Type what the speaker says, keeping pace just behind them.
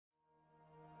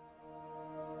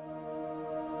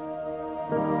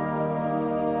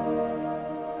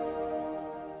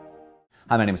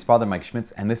Hi, my name is Father Mike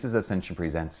Schmitz, and this is Ascension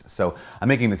Presents. So I'm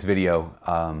making this video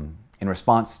in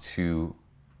response to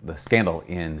the scandal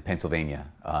in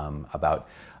Pennsylvania about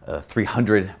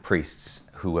 300 priests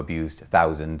who abused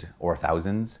thousands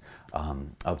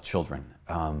of children.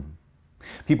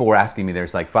 People were asking me,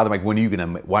 there's like, Father Mike, when are you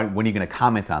gonna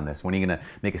comment on this? When are you gonna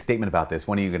make a statement about this?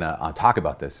 When are you gonna talk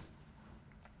about this?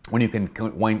 When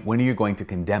are you going to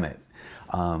condemn it?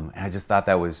 And I just thought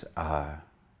that was, I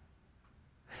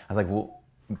was like, well,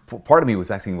 part of me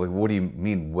was asking, what do you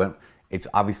mean? It's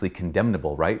obviously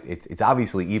condemnable, right? It's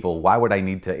obviously evil. Why would I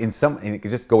need to, and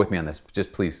just go with me on this,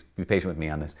 just please be patient with me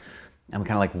on this. I'm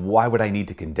kind of like, why would I need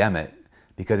to condemn it?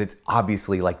 Because it's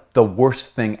obviously like the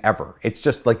worst thing ever. It's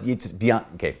just like, it's beyond,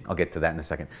 okay, I'll get to that in a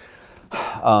second.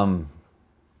 Well,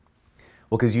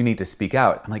 because you need to speak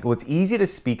out. I'm like, well, it's easy to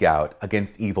speak out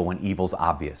against evil when evil's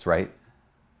obvious, right?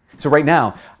 So right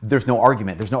now, there's no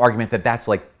argument. There's no argument that that's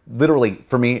like, literally,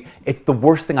 for me, it's the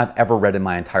worst thing I've ever read in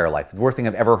my entire life. It's the worst thing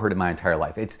I've ever heard in my entire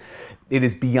life. It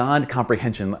is beyond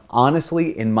comprehension.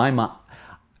 Honestly, in my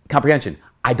comprehension,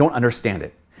 I don't understand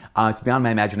it. It's beyond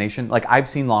my imagination. Like, I've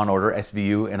seen Law & Order,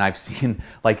 SVU, and I've seen,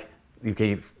 like,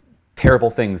 okay, terrible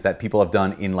things that people have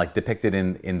done in, like, depicted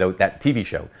in that TV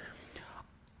show.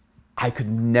 I could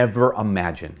never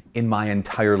imagine in my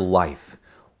entire life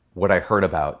what I heard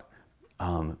about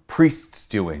priests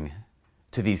doing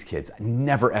to these kids.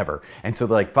 Never, ever. And so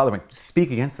they're like, Father,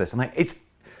 speak against this. I'm like,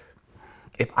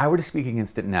 if I were to speak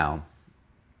against it now,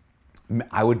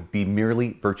 I would be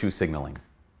merely virtue signaling.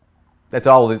 That's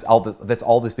all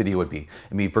this video would be.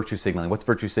 It'd be virtue signaling. What's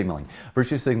virtue signaling?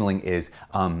 Virtue signaling is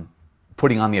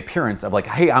putting on the appearance of like,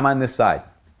 hey, I'm on this side.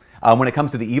 When it comes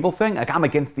to the evil thing, like, I'm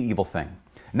against the evil thing.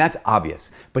 And that's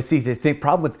obvious. But see, the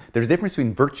problem with, there's a difference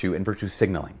between virtue and virtue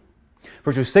signaling.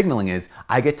 Virtue signaling is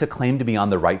I get to claim to be on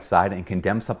the right side and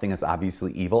condemn something that's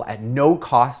obviously evil at no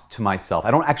cost to myself.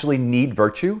 I don't actually need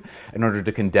virtue in order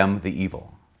to condemn the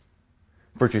evil.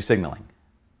 Virtue signaling.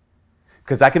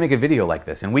 Because I can make a video like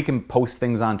this and we can post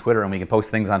things on Twitter and we can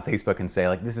post things on Facebook and say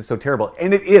like, this is so terrible.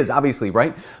 And it is, obviously,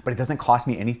 right? But it doesn't cost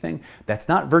me anything. That's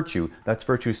not virtue, that's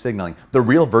virtue signaling. The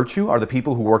real virtue are the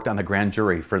people who worked on the grand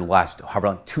jury for the last, however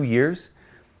long, 2 years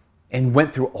and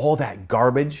went through all that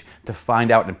garbage to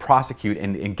find out and prosecute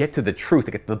and get to the truth,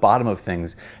 to get to the bottom of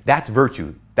things. That's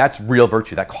virtue. That's real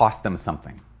virtue. That cost them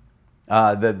something.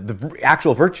 The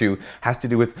actual virtue has to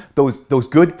do with those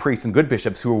good priests and good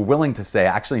bishops who are willing to say,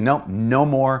 actually, no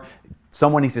more.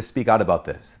 Someone needs to speak out about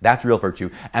this. That's real virtue.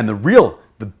 And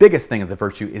the biggest thing of the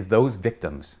virtue is those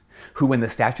victims who, when the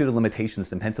statute of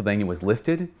limitations in Pennsylvania was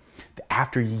lifted,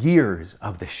 after years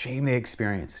of the shame they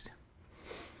experienced,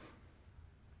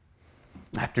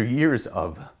 after years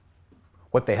of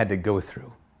what they had to go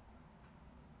through,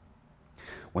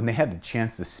 when they had the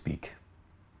chance to speak,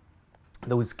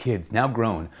 those kids, now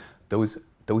grown, those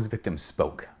victims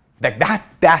spoke.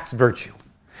 That's virtue.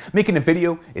 Making a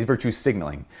video is virtue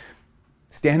signaling.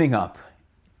 Standing up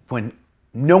when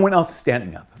no one else is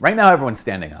standing up. Right now, everyone's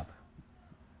standing up.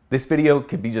 This video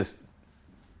could be just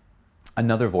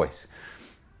another voice.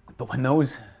 But when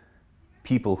those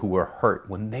people who were hurt,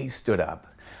 when they stood up,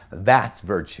 that's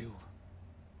virtue.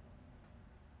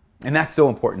 And that's so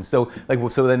important. So,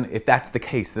 so then if that's the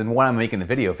case, then why I'm making the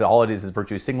video, if all it is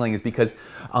virtue signaling, is because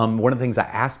one of the things I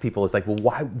ask people is like, well,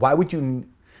 why would you,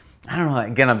 I don't know,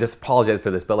 again, I'm just apologize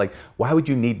for this, but like, why would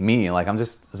you need me? Like, I'm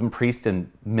just some priest in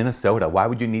Minnesota. Why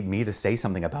would you need me to say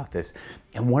something about this?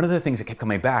 And one of the things that kept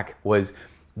coming back was,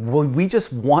 well, we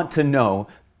just want to know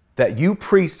that you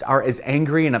priests are as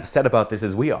angry and upset about this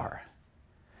as we are.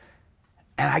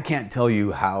 And I can't tell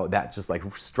you how that just like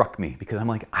struck me, because I'm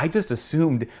like, I just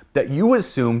assumed that you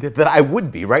assumed that I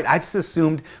would be, right? I just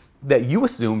assumed that you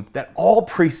assumed that all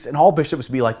priests and all bishops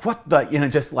would be like, what the,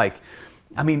 just like,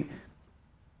 I mean,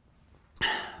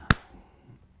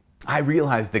 I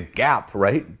realized the gap,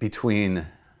 right, between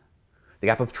the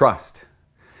gap of trust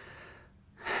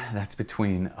that's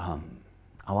between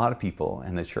a lot of people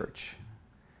and the church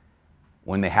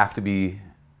when they have to be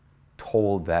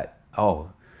told that,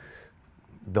 oh,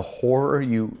 the horror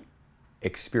you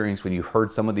experience when you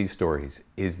heard some of these stories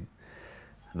is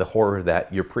the horror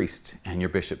that your priest and your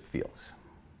bishop feels.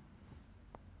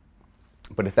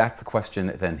 But if that's the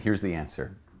question, then here's the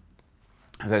answer.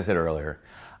 As I said earlier,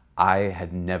 I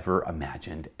had never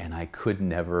imagined and I could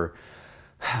never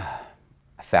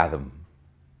fathom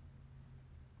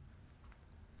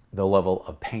the level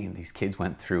of pain these kids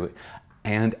went through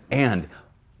and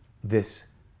this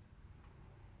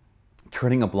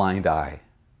turning a blind eye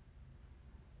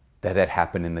that had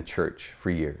happened in the church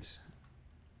for years.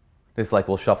 This like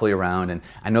will shuffle you around, and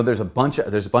I know there's a bunch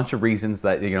of reasons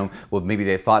that, you know, well, maybe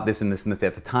they thought this and this and this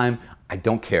at the time. I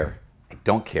don't care. I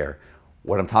don't care.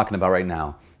 What I'm talking about right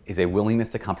now is a willingness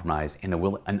to compromise and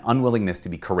an unwillingness to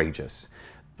be courageous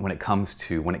when it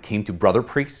came to brother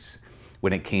priests,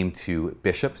 when it came to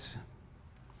bishops.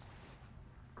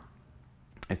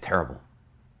 It's terrible.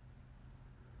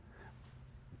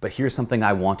 But here's something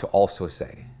I want to also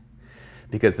say.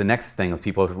 Because the next thing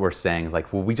people were saying is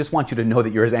like, well, we just want you to know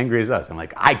that you're as angry as us. I'm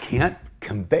like, I can't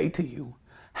convey to you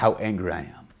how angry I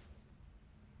am.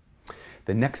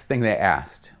 The next thing they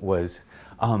asked was,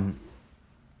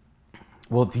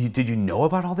 well, did you know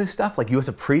about all this stuff? Like, you as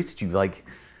a priest, you like,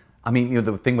 I mean, you know,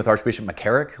 the thing with Archbishop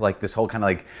McCarrick, like this whole kind of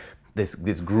like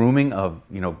this grooming of,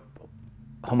 you know,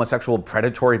 homosexual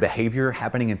predatory behavior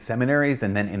happening in seminaries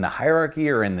and then in the hierarchy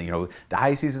or in the, you know,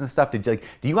 dioceses and stuff. Do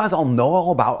you guys all know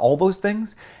all about all those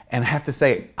things? And I have to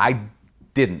say, I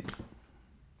didn't.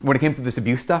 When it came to this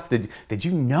abuse stuff, did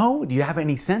you know? Do you have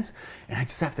any sense? And I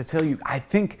just have to tell you, I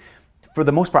think for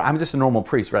the most part, I'm just a normal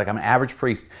priest, right? Like, I'm an average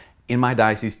priest in my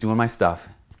diocese doing my stuff,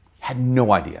 had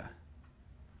no idea.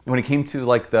 When it came to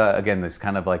like this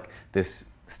kind of like this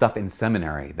stuff in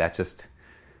seminary that just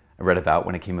I read about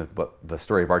when it came to the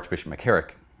story of Archbishop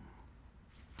McCarrick,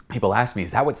 people ask me,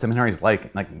 is that what seminary is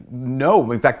like? Like,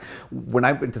 no. In fact, when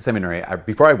I went to seminary,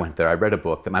 before I went there, I read a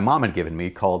book that my mom had given me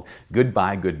called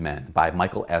Goodbye, Good Men by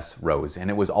Michael S. Rose.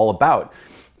 And it was all about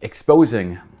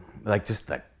exposing like just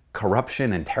the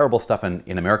corruption and terrible stuff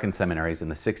in American seminaries in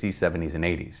the 60s, 70s, and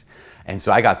 80s. And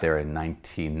so I got there in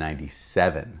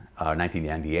 1997,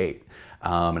 1998.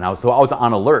 And I was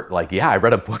on alert. Like, yeah, I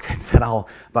read a book that said all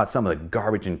about some of the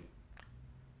garbage and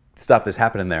stuff that's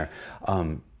happening there.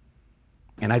 And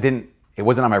it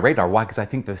wasn't on my radar. Why? Because I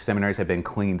think the seminaries had been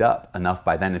cleaned up enough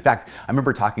by then. In fact, I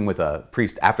remember talking with a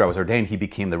priest after I was ordained. He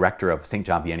became the rector of St.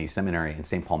 John Vianney Seminary in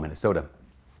St. Paul, Minnesota.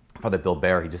 Father Bill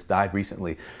Bear, he just died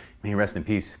recently. May he rest in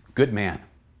peace. Good man.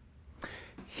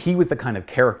 He was the kind of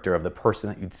character of the person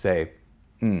that you'd say,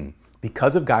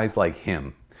 because of guys like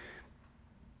him,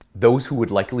 those who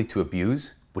would likely to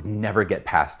abuse would never get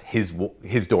past his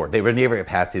door. They would never get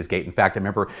past his gate. In fact, I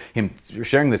remember him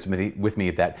sharing this with me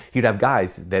that he'd have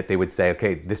guys that they would say,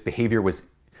 okay, this behavior was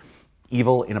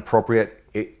evil, inappropriate.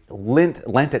 It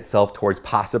lent itself towards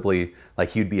possibly like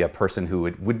he'd be a person who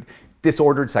would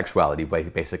disordered sexuality,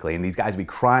 basically. And these guys would be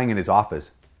crying in his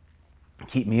office,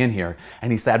 keep me in here.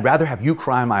 And he said, I'd rather have you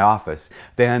cry in my office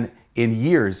than in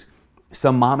years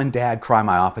some mom and dad cry in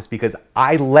my office because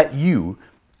I let you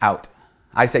out.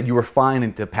 I said you were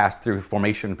fine to pass through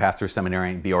formation, pass through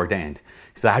seminary, and be ordained.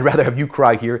 He said, I'd rather have you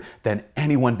cry here than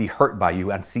anyone be hurt by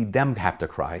you and see them have to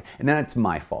cry. And then it's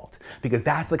my fault. Because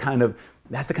that's the kind of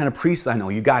priests I know.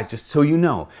 You guys, just so you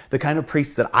know, the kind of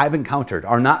priests that I've encountered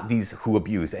are not these who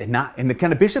abuse. And the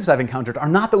kind of bishops I've encountered are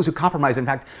not those who compromise. In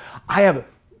fact, I have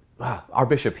our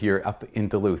bishop here up in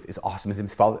Duluth is awesome. His name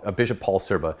is Bishop Paul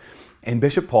Serba. And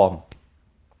Bishop Paul,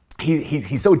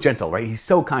 he's so gentle, right? He's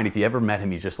so kind. If you ever met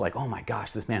him, you're just like, oh my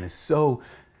gosh, this man is so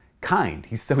kind.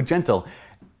 He's so gentle.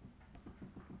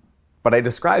 But I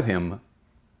describe him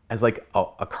as like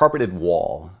a carpeted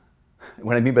wall.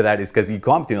 What I mean by that is because you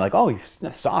go up to him like, oh, he's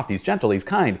soft, he's gentle, he's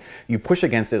kind. You push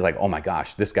against it, it's like, oh my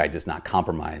gosh, this guy does not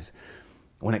compromise.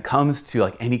 When it comes to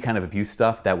like any kind of abuse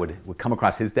stuff that would come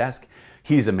across his desk,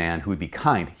 he's a man who would be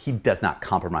kind. He does not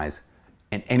compromise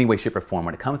in any way, shape, or form.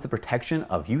 When it comes to protection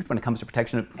of youth, when it comes to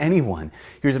protection of anyone,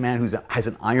 here's a man who has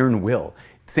an iron will.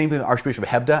 Same thing with Archbishop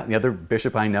Hebda, the other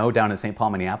bishop I know down in St.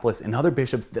 Paul, Minneapolis, and other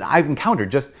bishops that I've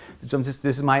encountered. This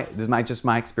is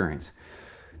my experience.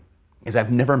 Is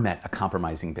I've never met a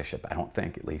compromising bishop. I don't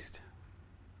think, at least.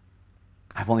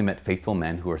 I've only met faithful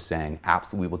men who are saying,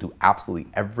 we will do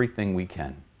absolutely everything we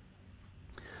can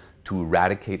to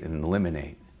eradicate and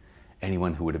eliminate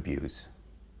anyone who would abuse,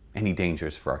 any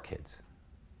dangers for our kids.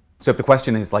 So if the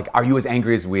question is like, are you as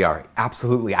angry as we are?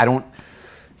 Absolutely.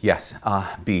 Yes.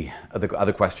 B, the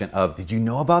other question of, did you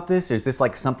know about this? Is this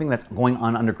like something that's going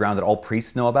on underground that all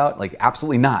priests know about? Like,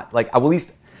 absolutely not. Like, at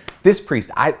least this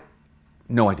priest,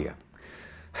 no idea.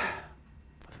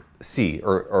 C,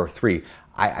 or 3,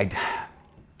 I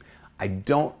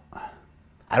don't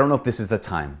know if this is the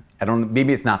time.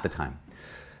 Maybe it's not the time.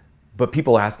 But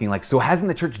people are asking like, so hasn't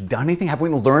the church done anything? Have we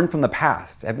learned from the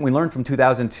past? Haven't we learned from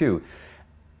 2002?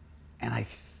 And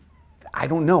I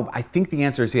don't know. I think the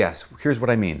answer is yes. Here's what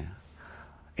I mean.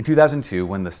 In 2002,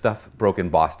 when the stuff broke in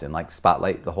Boston, like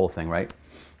Spotlight, the whole thing, right?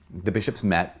 The bishops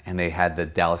met and they had the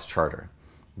Dallas Charter.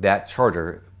 That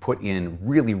charter put in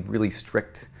really, really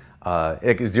strict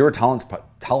zero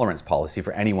tolerance policy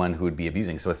for anyone who would be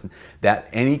abusing. So it's that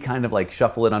any kind of like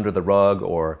shuffle it under the rug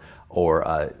or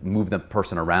move the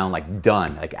person around, like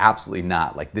done, like absolutely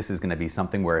not. Like this is going to be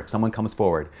something where if someone comes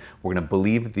forward, we're going to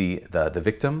believe the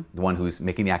victim, the one who's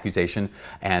making the accusation,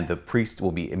 and the priest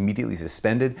will be immediately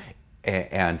suspended,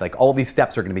 and like all these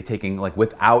steps are going to be taken like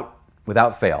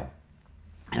without fail.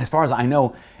 And as far as I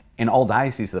know, in all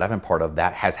dioceses that I've been part of,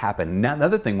 that has happened. Now,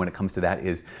 another thing when it comes to that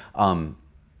is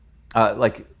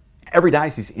like every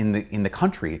diocese in the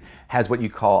country has what you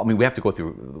call, I mean, we have to go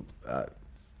through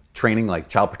training, like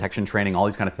child protection training, all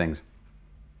these kind of things.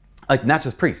 Like not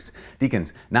just priests,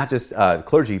 deacons, not just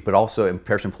clergy, but also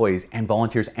parish employees and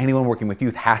volunteers. Anyone working with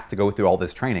youth has to go through all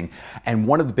this training. And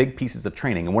one of the big pieces of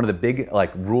training, and one of the big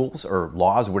like rules or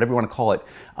laws, or whatever you want to call it,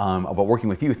 about working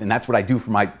with youth, and that's what I do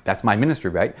for that's my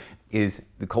ministry, right? Is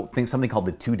something called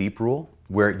the 2 deep rule,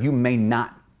 where you may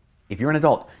not, if you're an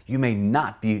adult, you may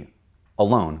not be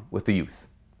alone with the youth.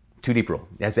 2 deep rule.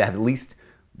 You have to have at least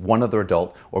one other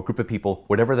adult or group of people,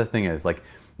 whatever the thing is, like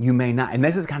you may not, and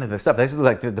this is kind of the stuff, this is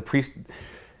like the priest,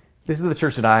 this is the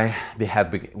church that I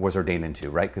was ordained into,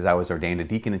 right? Because I was ordained a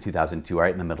deacon in 2002,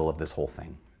 right in the middle of this whole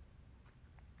thing.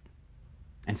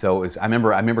 And so it was, I remember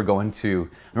when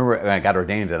I got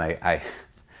ordained, and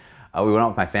we went out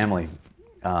with my family,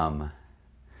 went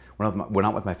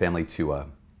out with my family to a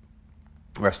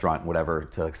restaurant, whatever,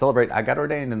 to like celebrate. I got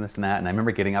ordained and this and that, and I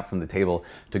remember getting up from the table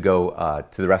to go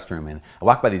to the restroom, and I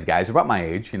walked by these guys who were about my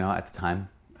age, you know, at the time.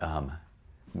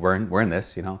 We're in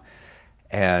this, you know,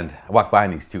 and I walked by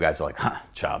and these 2 guys were like, huh,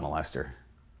 child molester. I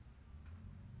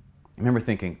remember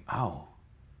thinking, oh,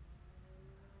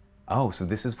 so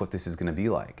this is what this is going to be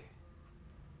like.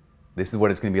 This is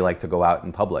what it's going to be like to go out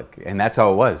in public. And that's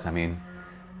how it was. I mean,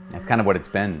 that's kind of what it's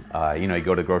been. You know, you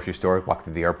go to the grocery store, walk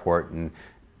through the airport, and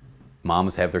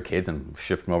moms have their kids and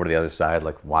shift them over to the other side,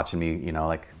 like watching me, you know,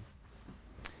 like.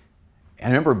 And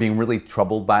I remember being really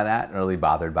troubled by that, really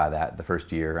bothered by that the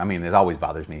first year. I mean, it always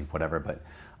bothers me, whatever, but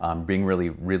being really,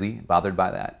 really bothered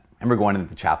by that. I remember going into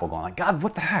the chapel going like, God,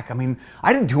 what the heck? I mean,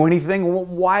 I didn't do anything.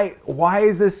 Why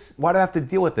is this? Why do I have to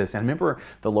deal with this? And I remember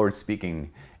the Lord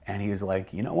speaking, and he was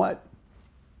like, you know what?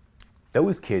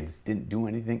 Those kids didn't do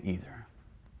anything either.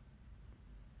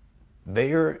 They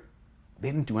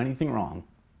didn't do anything wrong.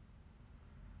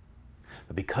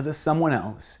 But because of someone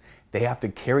else, they have to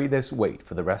carry this weight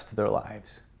for the rest of their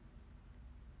lives.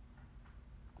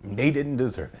 They didn't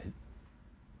deserve it.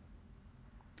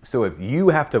 So if you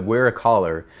have to wear a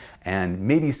collar and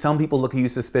maybe some people look at you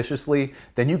suspiciously,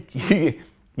 then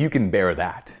you can bear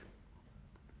that.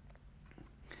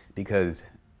 Because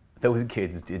those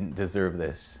kids didn't deserve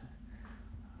this.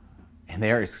 And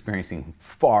they are experiencing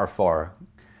far, far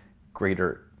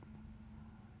greater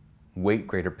weight,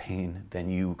 greater pain than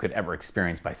you could ever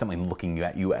experience by someone looking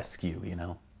at you askew, you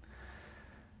know?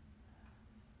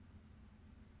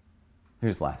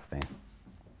 Here's the last thing.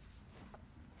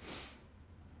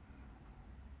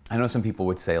 I know some people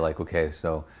would say like, okay,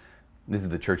 so this is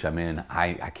the church I'm in.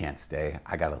 I can't stay.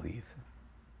 I gotta leave.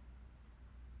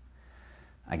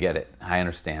 I get it. I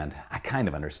understand. I kind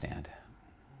of understand.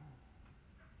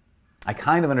 I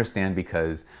kind of understand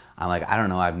because I'm like, I don't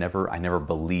know, I never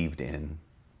believed in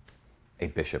a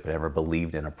bishop. I never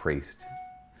believed in a priest.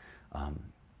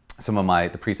 Some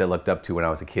of the priests I looked up to when I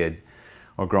was a kid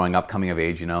or growing up, coming of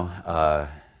age, you know, I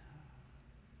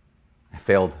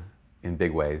failed in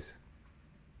big ways.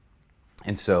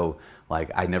 And so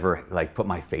like I never like put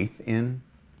my faith in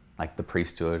like the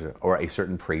priesthood or a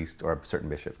certain priest or a certain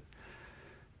bishop.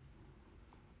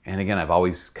 And again, I've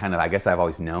always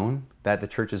known that the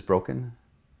church is broken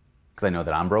because I know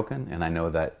that I'm broken, and I know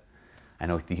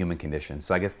the human condition.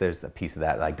 So I guess there's a piece of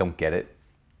that I don't get it.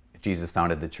 If Jesus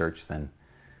founded the church, then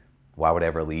why would I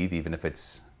ever leave, even if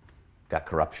it's got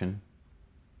corruption?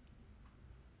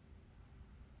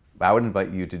 But I would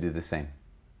invite you to do the same.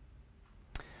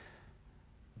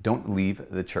 Don't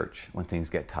leave the church when things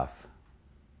get tough.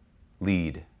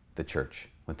 Lead the church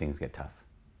when things get tough.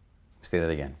 Say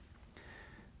that again.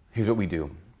 Here's what we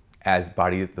do as the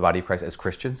body of Christ, as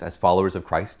Christians, as followers of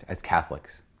Christ, as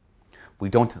Catholics. We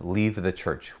don't leave the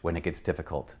church when it gets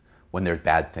difficult, when there's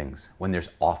bad things, when there's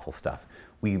awful stuff.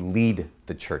 We lead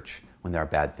the church when there are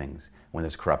bad things, when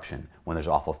there's corruption, when there's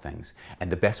awful things.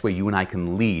 And the best way you and I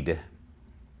can lead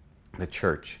the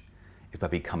church is by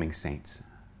becoming saints.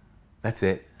 That's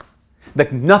it.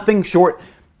 Like nothing short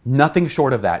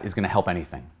of that is going to help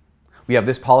anything. We have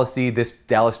this policy, this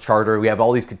Dallas Charter, we have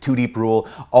all these 2 deep rule.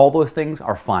 All those things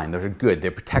are fine. Those are good. They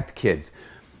protect kids.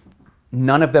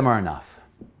 None of them are enough.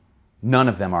 None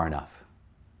of them are enough.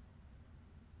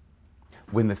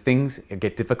 When the things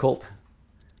get difficult,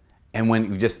 and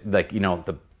when you just like, you know,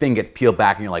 the thing gets peeled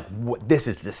back and you're like, this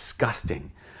is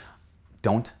disgusting.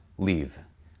 Don't leave.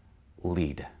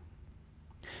 Lead.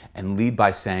 and lead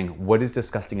by saying, what is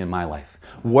disgusting in my life?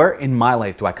 Where in my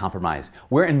life do I compromise?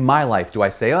 Where in my life do I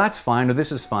say, oh, that's fine, or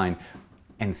this is fine,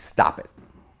 and stop it?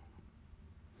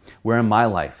 Where in my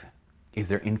life is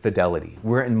there infidelity?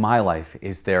 Where in my life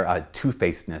is there a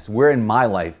two-facedness? Where in my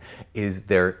life is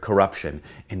there corruption?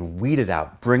 And weed it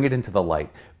out, bring it into the light,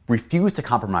 refuse to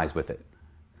compromise with it.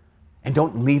 And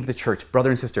don't leave the church. Brother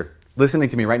and sister, listening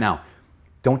to me right now,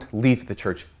 don't leave the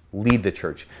church, lead the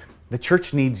church. The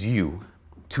church needs you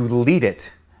to lead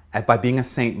it by being a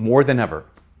saint more than ever.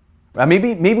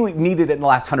 Maybe we needed it in the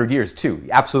last 100 years too,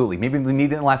 absolutely. Maybe we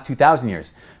needed it in the last 2,000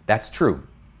 years, that's true.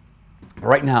 But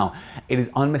right now, it is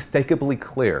unmistakably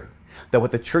clear that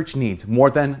what the church needs more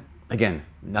than, again,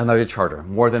 another charter,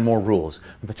 more than more rules,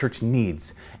 what the church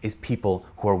needs is people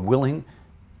who are willing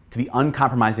to be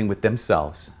uncompromising with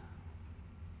themselves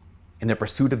in their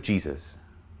pursuit of Jesus,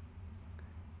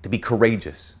 to be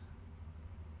courageous,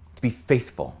 to be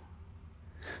faithful,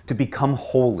 to become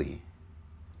holy,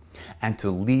 and to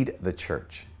lead the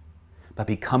church by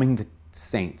becoming the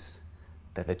saints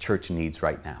that the church needs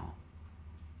right now.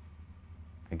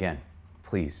 Again,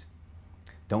 please,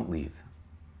 don't leave.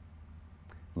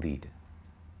 Lead.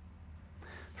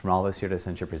 From all of us here at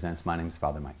Ascension Presents, my name is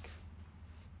Father Mike.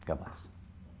 God bless.